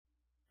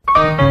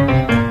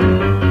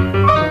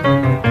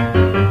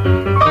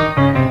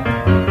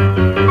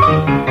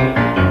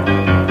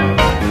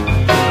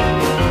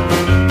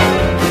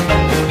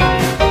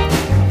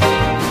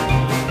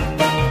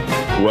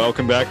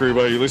back,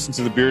 everybody. You listen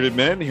to The Bearded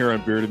Men here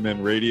on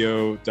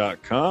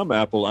beardedmenradio.com,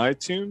 Apple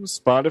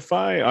iTunes,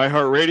 Spotify,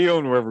 iHeartRadio,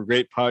 and wherever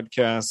great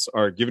podcasts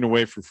are given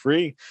away for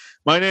free.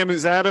 My name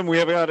is Adam. We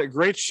have got a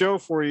great show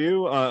for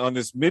you on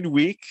this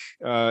midweek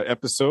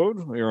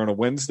episode. We're on a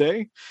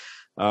Wednesday.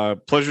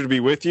 Pleasure to be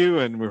with you,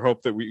 and we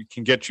hope that we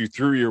can get you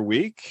through your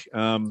week.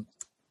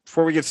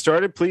 Before we get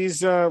started,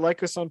 please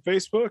like us on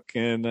Facebook,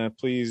 and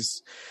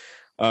please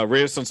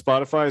rate us on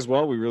Spotify as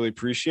well. We really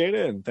appreciate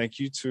it, and thank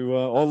you to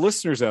all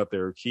listeners out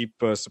there who keep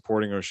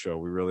supporting our show.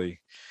 We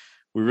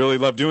really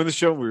love doing the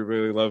show. We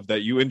really love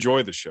that you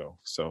enjoy the show.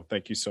 So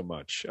thank you so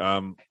much.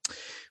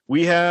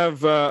 We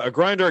have a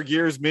Grind Our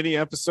Gears mini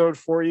episode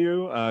for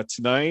you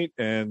tonight,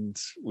 and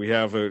we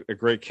have a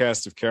great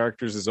cast of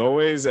characters as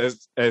always.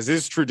 As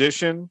is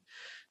tradition,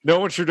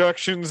 no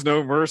introductions,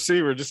 no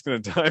mercy. We're just going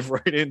to dive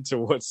right into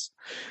what's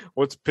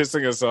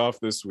pissing us off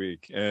this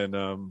week,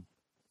 and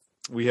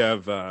we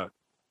have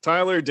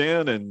Tyler,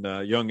 Dan,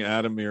 and young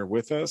Adam here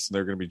with us, and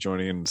they're going to be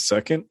joining in a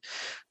second.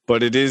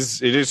 But it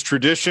is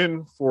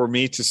tradition for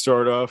me to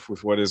start off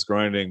with what is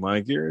grinding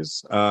my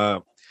gears.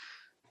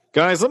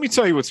 Guys, let me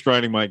tell you what's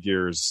grinding my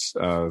gears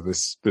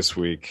this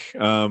week.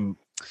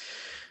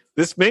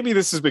 This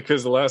is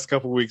because the last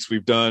couple of weeks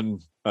we've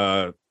done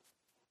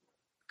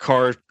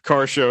car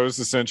shows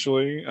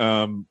essentially.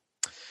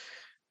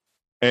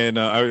 And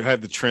I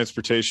had the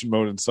transportation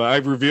mode inside. I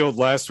revealed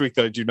last week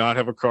that I do not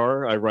have a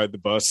car. I ride the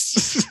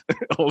bus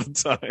all the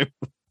time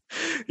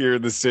here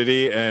in the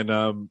city.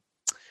 And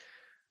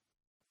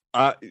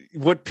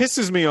what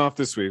pisses me off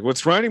this week,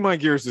 what's grinding my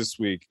gears this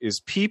week,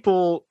 is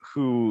people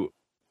who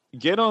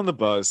get on the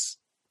bus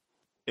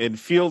and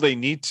feel they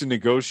need to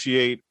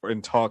negotiate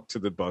and talk to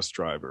the bus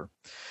driver.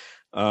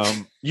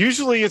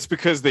 Usually it's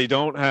because they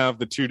don't have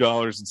the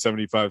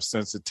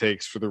 $2.75 it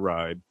takes for the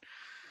ride.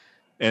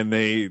 And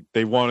they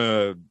want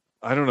to,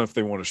 I don't know if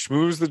they want to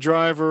schmooze the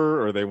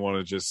driver or they want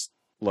to just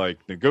like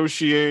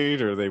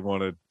negotiate or they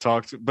want to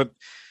talk to, but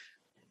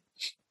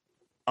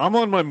I'm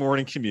on my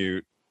morning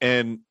commute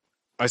and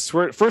I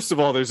swear, first of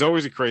all, there's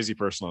always a crazy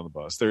person on the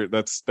bus.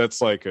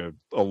 That's like a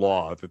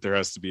law that there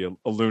has to be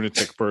a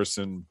lunatic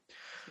person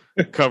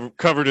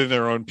covered in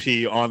their own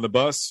pee on the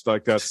bus.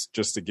 Like that's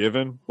just a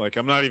given. Like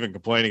I'm not even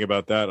complaining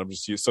about that. I'm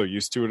just so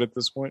used to it at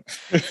this point.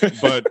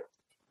 But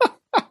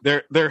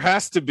there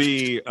has to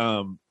be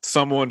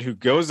someone who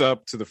goes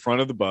up to the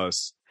front of the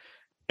bus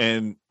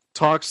and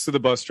talks to the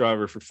bus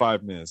driver for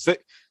 5 minutes.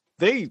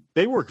 They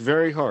work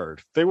very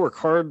hard. They work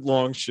hard,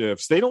 long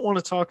shifts. They don't want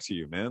to talk to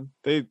you, man.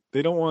 They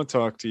don't want to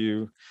talk to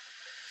you.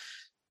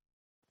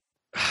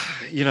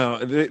 You know,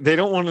 they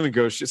don't want to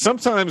negotiate.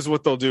 Sometimes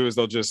what they'll do is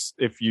they'll just,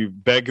 if you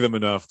beg them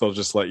enough, they'll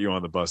just let you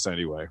on the bus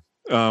anyway.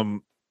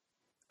 And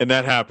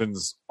that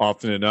happens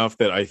often enough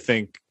that I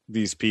think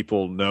these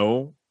people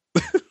know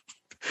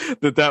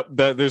that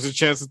there's a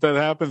chance that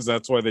happens.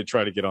 That's why they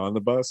try to get on the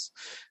bus,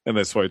 and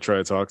that's why I try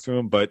to talk to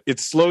them. But it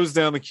slows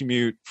down the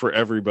commute for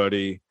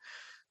everybody.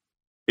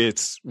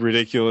 It's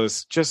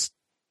ridiculous. Just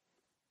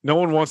no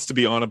one wants to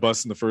be on a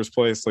bus in the first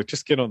place. Like,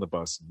 just get on the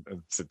bus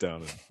and sit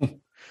down and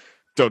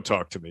don't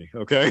talk to me,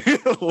 okay?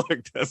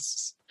 Like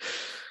that's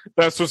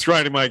what's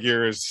grinding my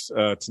gears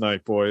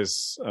tonight,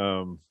 boys.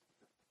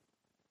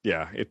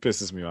 Yeah, it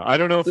pisses me off. I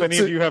don't know if any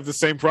of you have the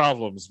same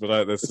problems,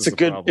 but this is a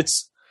problem.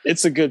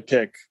 It's a good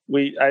pick.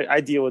 I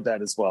deal with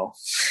that as well.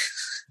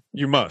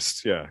 You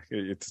must, yeah.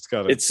 It's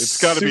got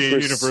to be a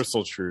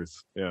universal truth.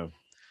 Yeah.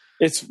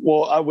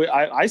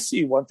 I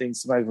see one thing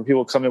sometimes when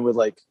people come in with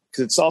like,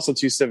 because it's also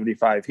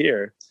 $2.75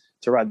 here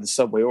to ride the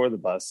subway or the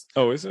bus.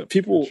 Oh, is it?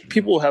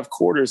 People have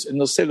quarters, and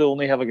they'll say they'll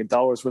only have like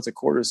 $1 worth of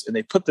quarters, and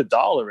they put the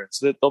dollar in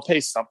so that they'll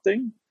pay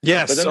something.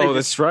 Yes.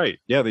 That's right.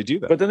 Yeah, they do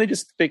that. But then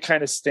they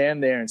kind of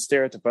stand there and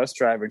stare at the bus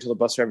driver until the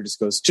bus driver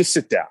just goes, "Just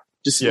sit down."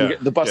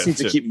 The bus needs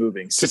to keep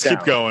moving. Just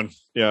keep going.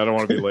 Yeah, I don't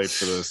want to be late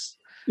for this.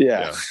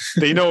 Yeah.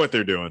 They know what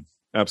they're doing.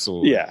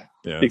 Absolutely. Yeah,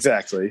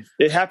 exactly.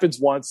 It happens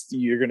once,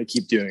 you're going to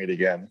keep doing it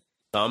again.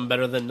 Some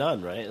better than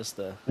none, right?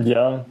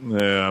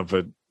 Yeah,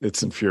 but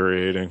it's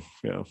infuriating.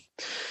 Yeah.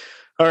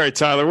 All right,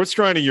 Tyler, what's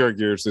grinding your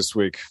gears this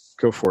week?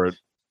 Go for it.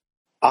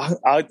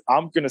 I'm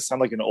going to sound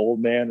like an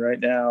old man right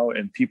now,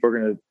 and people are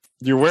going to.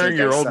 You're wearing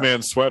your old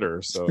man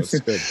sweater, so it's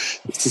good.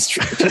 This is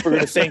true.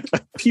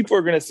 People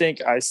are going to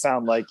think I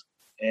sound like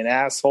an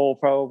asshole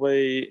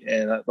probably,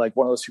 and like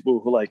one of those people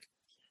who, like,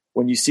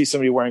 when you see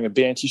somebody wearing a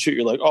band t-shirt,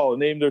 you're like, oh,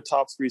 name their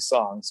top 3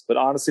 songs. But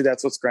honestly,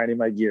 that's what's grinding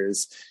my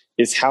gears,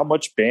 is how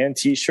much band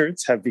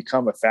t-shirts have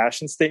become a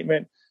fashion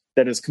statement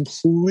that is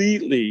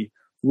completely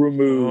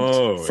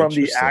removed from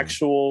the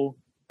actual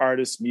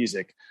artist's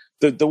music.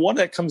 The one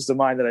that comes to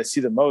mind that I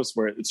see the most,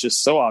 where it's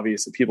just so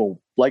obvious that people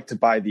like to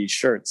buy these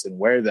shirts and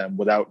wear them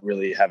without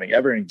really having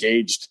ever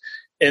engaged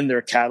in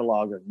their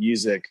catalog of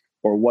music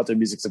or what their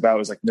music's about,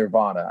 is like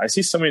Nirvana. I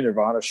see so many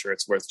Nirvana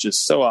shirts where it's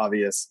just so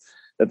obvious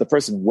that the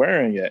person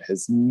wearing it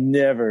has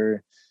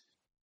never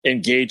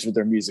engaged with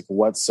their music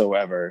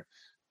whatsoever.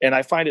 And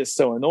I find it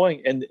so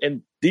annoying.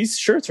 And these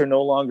shirts are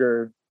no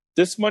longer,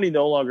 this money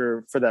no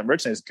longer for that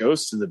merchandise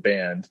goes to the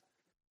band.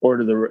 or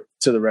to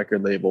the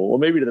record label. Well,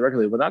 maybe to the record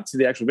label, but not to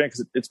the actual band,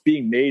 because it's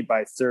being made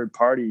by third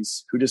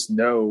parties who just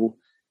know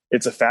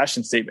it's a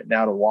fashion statement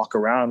now to walk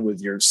around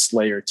with your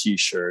Slayer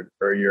T-shirt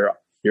or your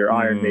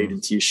Iron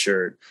Maiden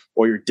T-shirt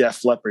or your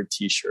Def Leppard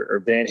T-shirt or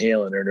Van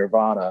Halen or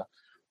Nirvana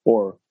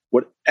or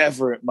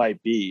whatever it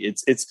might be.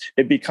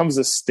 It becomes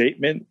a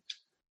statement,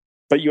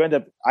 but you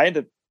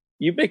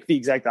make the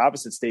exact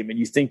opposite statement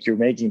you think you're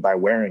making by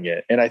wearing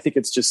it. And I think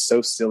it's just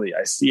so silly.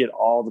 I see it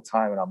all the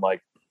time, and I'm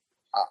like,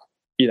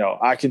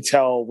 I can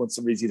tell when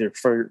somebody's either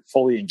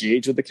fully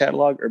engaged with the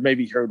catalog or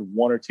maybe heard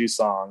one or two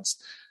songs,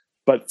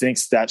 but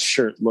thinks that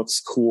shirt looks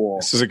cool.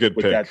 This is a good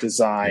with pick. That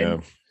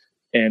design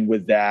and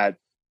with that,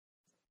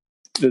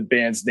 the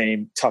band's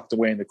name tucked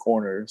away in the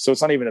corner. So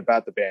it's not even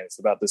about the band. It's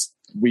about this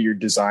weird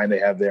design they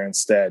have there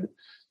instead.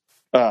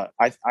 I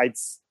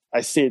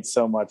see it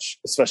so much,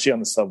 especially on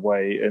the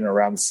subway and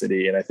around the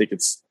city. And I think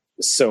it's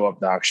so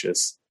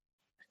obnoxious.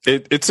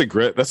 That's a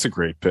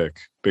great pick,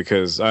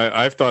 because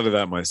I've thought of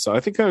that myself. I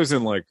think I was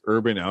in like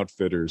Urban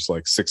Outfitters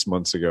like 6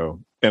 months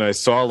ago, and I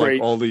saw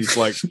like all these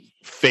like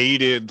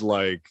faded,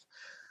 like,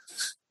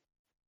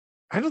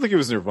 I don't think it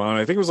was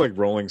Nirvana. I think it was like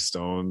Rolling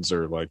Stones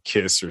or like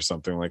Kiss or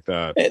something like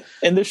that.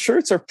 And the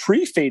shirts are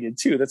pre-faded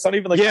too. That's not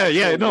even like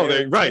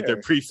they're right.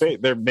 They're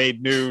pre-faded. They're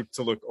made new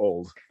to look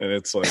old, and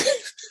it's like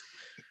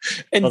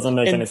doesn't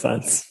make any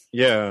sense.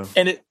 Yeah,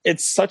 and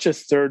it's such a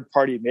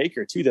third-party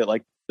maker too that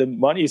like the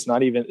money is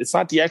not even. It's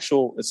not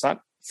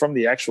from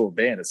the actual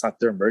band. It's not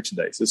their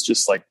merchandise. It's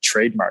just like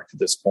trademarked at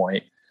this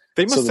point.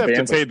 They must have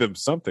to pay them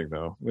something,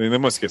 though. I mean, they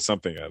must get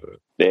something out of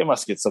it. They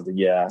must get something,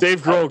 yeah.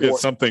 Dave Grohl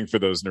gets something for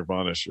those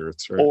Nirvana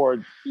shirts, right?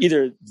 Or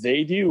either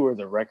they do or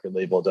the record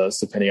label does,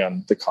 depending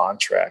on the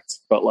contract.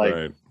 But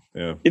like,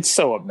 It's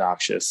so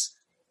obnoxious.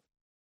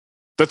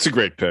 That's a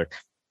great pick.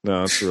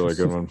 No, that's a really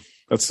good one.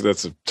 That's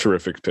a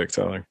terrific pick,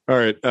 Tyler. All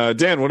right,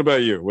 Dan, what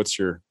about you? What's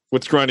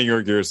grinding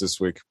your gears this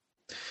week?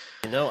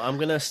 I'm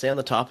gonna stay on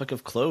the topic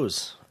of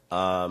clothes.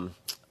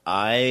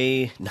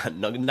 I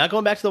not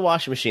going back to the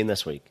washing machine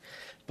this week.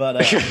 But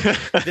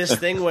this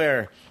thing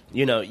where,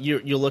 you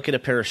look at a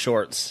pair of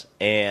shorts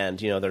and,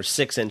 they're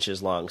 6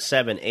 inches long,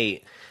 7,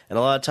 8. And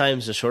a lot of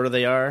times the shorter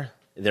they are,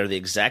 they're the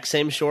exact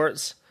same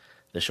shorts.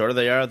 The shorter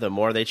they are, the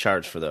more they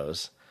charge for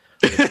those.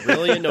 It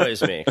really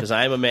annoys me, because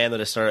I am a man that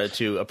has started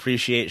to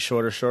appreciate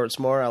shorter shorts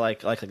more. I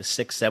like a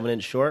 6, 7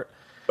 inch short.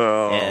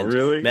 Oh, and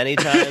really? Many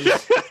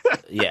times,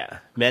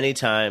 many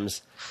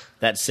times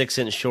that 6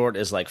 inch short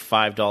is like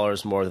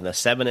 $5 more than the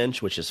 7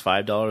 inch, which is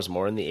 $5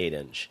 more than the 8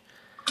 inch.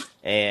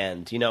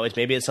 And,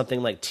 maybe it's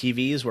something like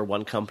TVs where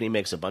one company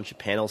makes a bunch of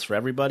panels for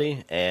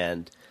everybody.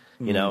 And,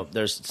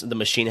 the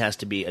machine has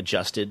to be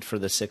adjusted for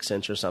the 6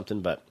 inch or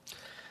something. But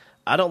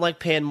I don't like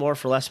paying more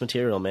for less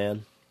material,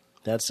 man.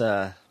 That's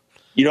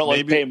you don't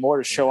like paying more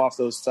to show off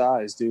those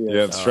thighs, do you?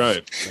 Yeah, that's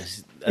right.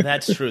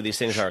 That's true. These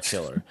things are a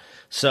killer.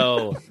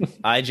 So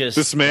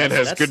this man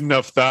has good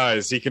enough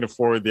thighs. He can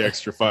afford the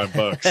extra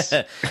 $5.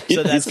 So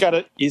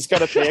he's got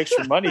to pay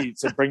extra money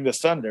to bring this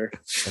thunder.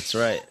 That's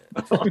right.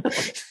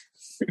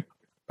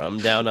 I'm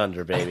down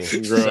under, baby.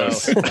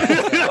 Gross. So,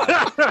 that's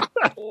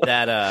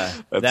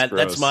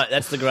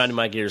the grind of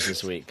my gears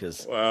this week,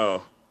 because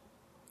wow.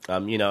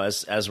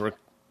 As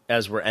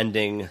we're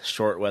ending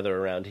short weather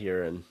around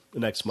here in the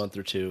next month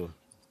or two,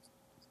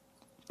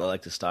 I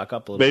like to stock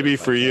up a little. Maybe bit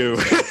for you.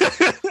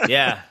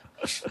 Yeah.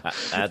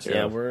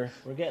 We're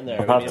getting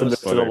there. I'll have to move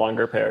to the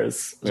longer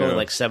pairs. It was only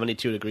like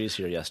 72 degrees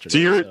here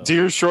yesterday. Do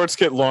your shorts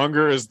get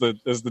longer as the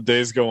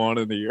days go on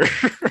in the year?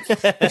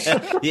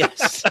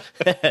 Yes.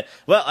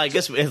 Well, I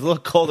guess it's a little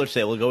colder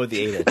today. We'll go with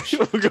the 8 inch.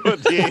 We'll go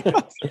with the 8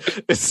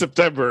 inch. It's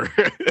September.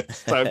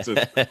 It's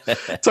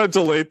time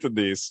to lengthen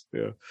these.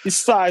 Yeah.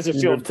 These thighs are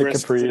feeling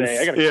crisp today.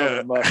 I gotta cover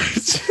them up.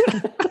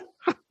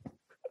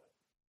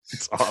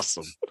 It's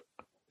awesome.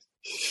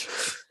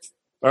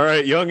 All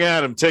right, young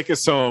Adam, take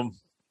us home.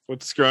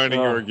 What's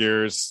grinding your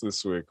gears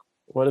this week?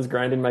 What is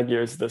grinding my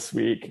gears this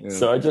week? Yeah.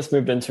 So I just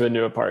moved into a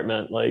new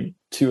apartment like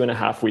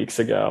 2.5 weeks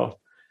ago.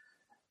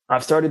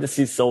 I've started to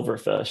see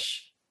silverfish,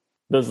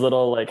 those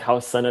little like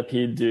house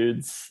centipede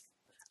dudes.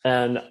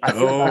 And I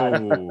feel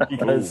bad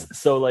because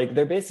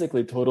they're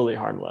basically totally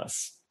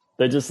harmless.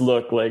 They just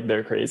look like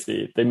they're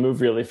crazy. They move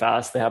really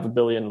fast. They have 1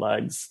 billion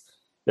legs.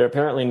 They're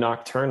apparently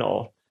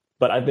nocturnal,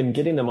 but I've been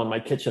getting them on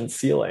my kitchen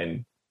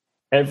ceiling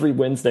every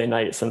Wednesday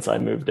night since I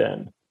moved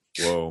in.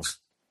 Whoa.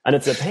 And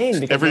it's a pain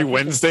because every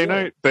Wednesday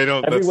night?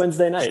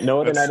 Wednesday night,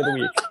 no other night of the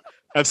week.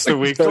 That's the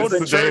week. That's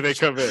the day they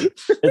come in.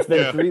 It's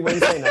been 3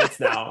 Wednesday nights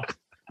now.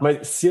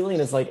 My ceiling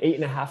is like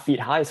 8.5 feet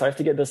high, so I have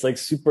to get this like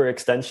super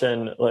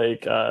extension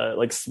like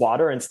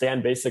swatter and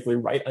stand basically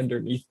right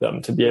underneath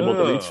them to be able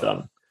to reach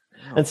them.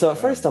 And so at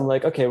first I'm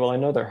like, okay, well, I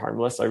know they're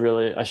harmless.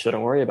 I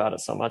shouldn't worry about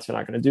it so much. They're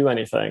not going to do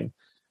anything.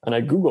 And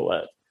I Google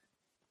it.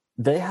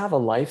 They have a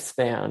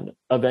lifespan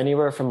of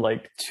anywhere from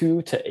like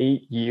 2 to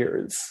 8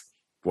 years.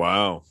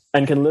 Wow.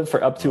 And can live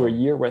for up to a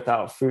year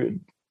without food.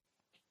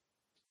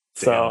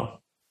 Damn. So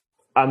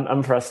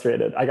I'm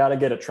frustrated. I got to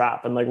get a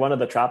trap. And like one of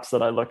the traps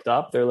that I looked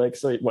up, they're like,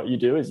 so what you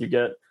do is you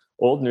get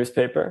old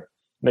newspaper,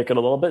 make it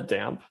a little bit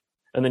damp,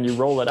 and then you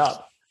roll it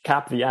up,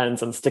 cap the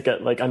ends, and stick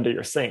it like under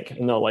your sink.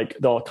 And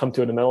they'll come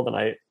to it in the middle of the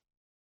night.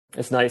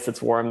 It's nice,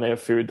 it's warm, they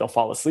have food, they'll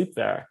fall asleep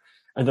there.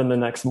 And then the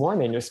next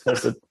morning, you're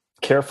supposed to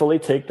carefully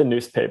take the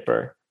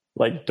newspaper,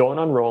 like don't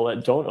unroll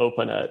it, don't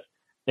open it,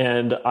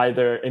 and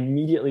either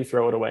immediately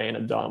throw it away in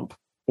a dump,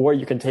 or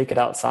you can take it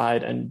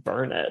outside and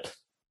burn it.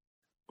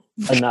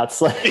 And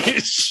that's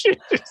like,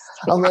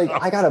 I'm like,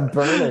 I gotta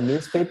burn a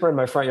newspaper in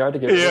my front yard to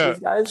get rid of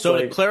these guys. So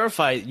to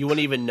clarify, you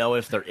wouldn't even know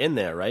if they're in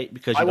there, right?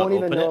 Because I won't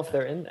even know if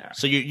they're in there.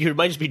 So you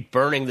might just be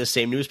burning the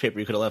same newspaper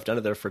you could have left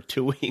under there for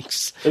 2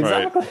 weeks.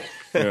 Exactly.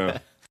 Right.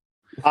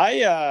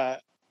 I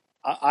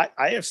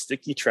have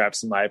sticky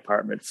traps in my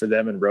apartment for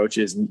them and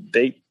roaches, and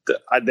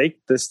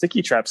the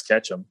sticky traps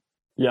catch them.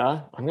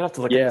 Yeah, I'm gonna have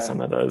to look into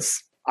some of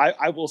those.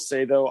 I will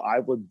say though, I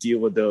would deal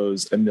with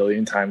those a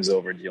million times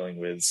over dealing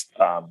with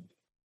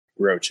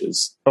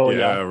roaches. Oh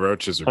yeah,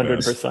 roaches are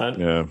 100%.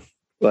 Yeah,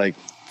 like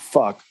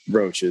fuck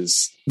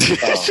roaches.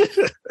 Oh,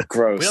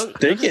 gross. We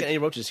don't get any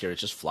roaches here.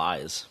 It's just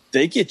flies.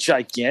 They get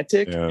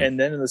gigantic, and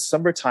then in the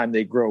summertime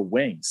they grow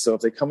wings. So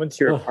if they come into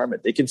your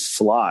apartment, they can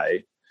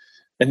fly,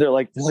 and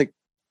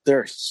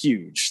they're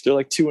huge. They're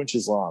like 2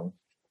 inches long,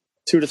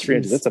 2 to 3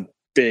 inches. That's a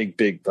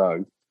big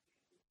bug.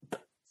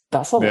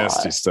 That's a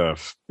nasty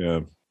stuff. Yeah.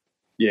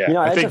 Yeah, you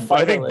know,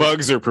 I think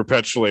bugs are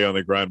perpetually on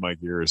the Grind My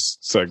Gears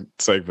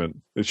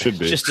segment. It should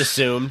be just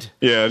assumed.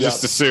 Yeah,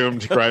 just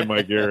assumed. Grind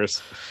My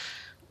Gears.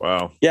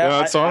 Wow. Yeah,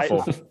 that's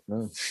awful.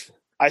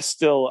 I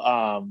still,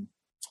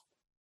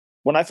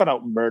 when I found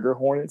out murder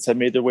hornets had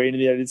made their way into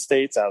the United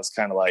States, I was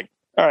kind of like,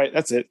 all right,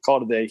 that's it. Call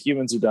it a day.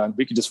 Humans are done.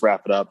 We can just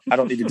wrap it up. I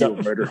don't need to deal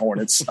with murder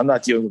hornets. I'm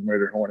not dealing with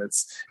murder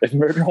hornets. If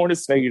murder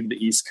hornets make it to the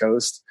East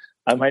Coast,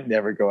 I might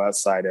never go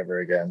outside ever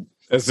again.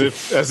 As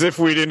if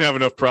we didn't have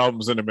enough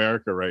problems in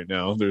America right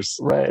now. There's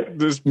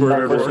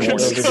murder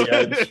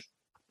hornets.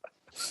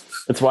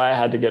 That's why I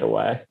had to get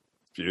away.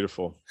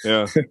 Beautiful.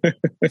 Yeah.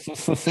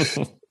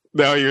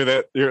 Now you're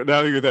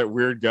that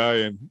weird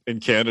guy in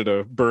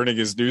Canada burning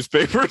his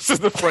newspapers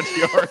in the front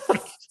yard.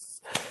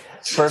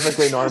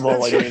 Perfectly normal,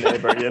 like any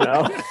neighbor, you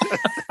know.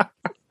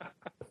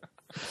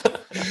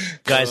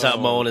 Guy's out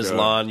mowing his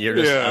lawn. You're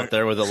just out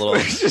there with a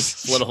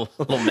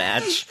little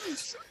match.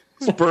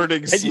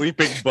 Burning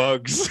sleeping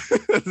bugs.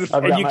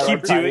 And you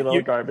keep doing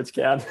your garbage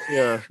can.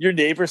 Yeah. Your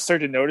neighbors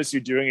start to notice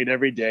you're doing it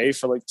every day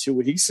for like 2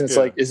 weeks, and it's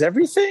like, is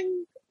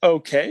everything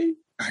okay?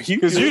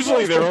 Because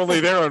usually they're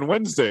only there on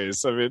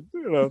Wednesdays. I mean,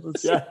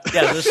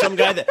 There's some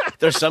guy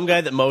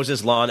that mows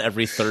his lawn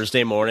every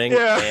Thursday morning,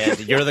 and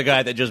you're the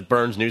guy that just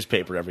burns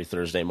newspaper every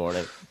Thursday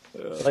morning.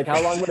 Like,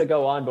 how long would it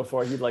go on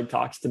before he like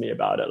talks to me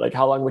about it? Like,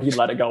 how long would he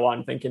let it go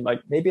on, thinking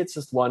like maybe it's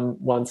just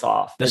once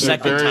off? The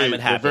second time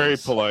it happens, they're very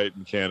polite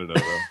in Canada.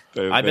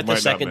 Though. I bet the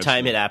second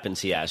time it happens,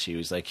 he asks you,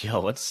 he's like,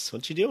 "Yo,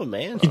 what you doing,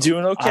 man? You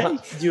doing okay?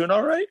 You doing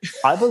all right?"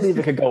 I believe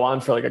it could go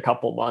on for like a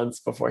couple months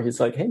before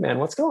he's like, "Hey, man,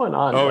 what's going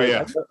on?" Oh like,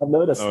 yeah, I've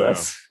noticed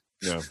this.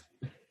 Yeah.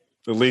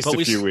 At least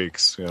a few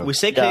weeks. Yeah. We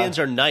say Canadians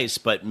are nice,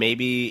 but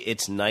maybe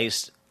it's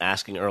nice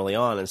asking early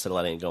on instead of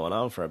letting it go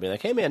on for it. Be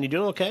like, "Hey, man, you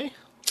doing okay?"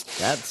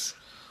 That's.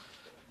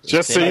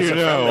 Just so you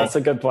know, that's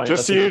a good point.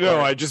 Just so you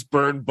know, I just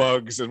burn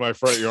bugs in my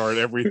front yard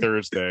every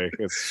Thursday.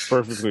 It's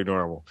perfectly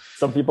normal.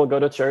 Some people go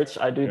to church.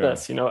 I do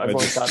this. You know,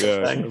 everyone's got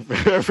this thing.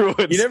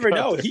 You never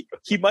know.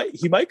 He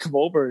might come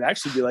over and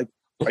actually be like,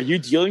 "Are you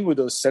dealing with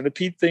those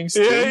centipede things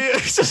too?" Yeah.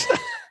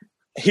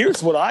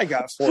 Here's what I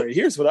got for you.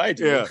 Here's what I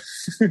do. Yeah.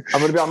 I'm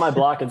gonna be on my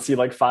block and see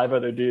like 5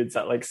 other dudes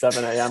at like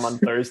 7 a.m. on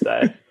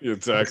Thursday.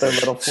 Exactly. With their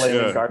little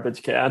flaming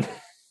garbage can.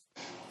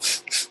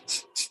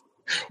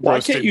 Why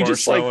can't you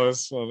just like?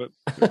 On it.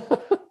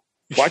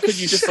 Why couldn't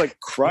you just like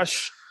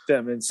crush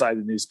them inside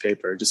the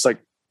newspaper? Just like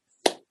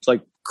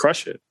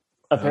crush it.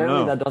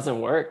 Apparently that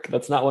doesn't work.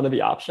 That's not one of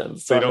the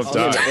options. So they don't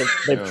die.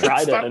 They've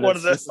tried it. Not one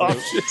of the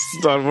options.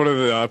 It's not one of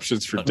the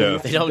options for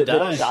death. They don't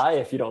die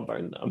if you don't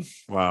burn them.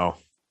 Wow.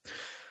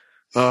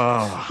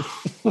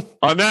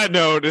 On that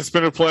note, it's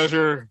been a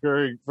pleasure.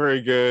 Very,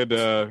 very good.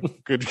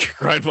 Good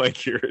Grind My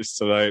Gears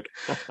tonight.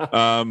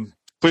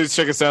 Please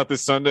check us out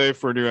this Sunday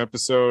for a new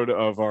episode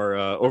of our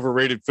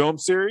overrated film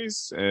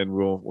series, and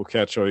we'll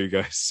catch all you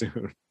guys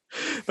soon.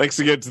 Thanks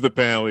again to the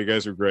panel. You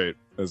guys are great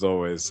as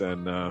always,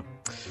 and we'll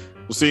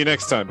see you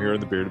next time here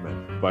on the Bearded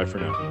Men. Bye for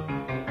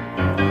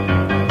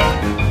now.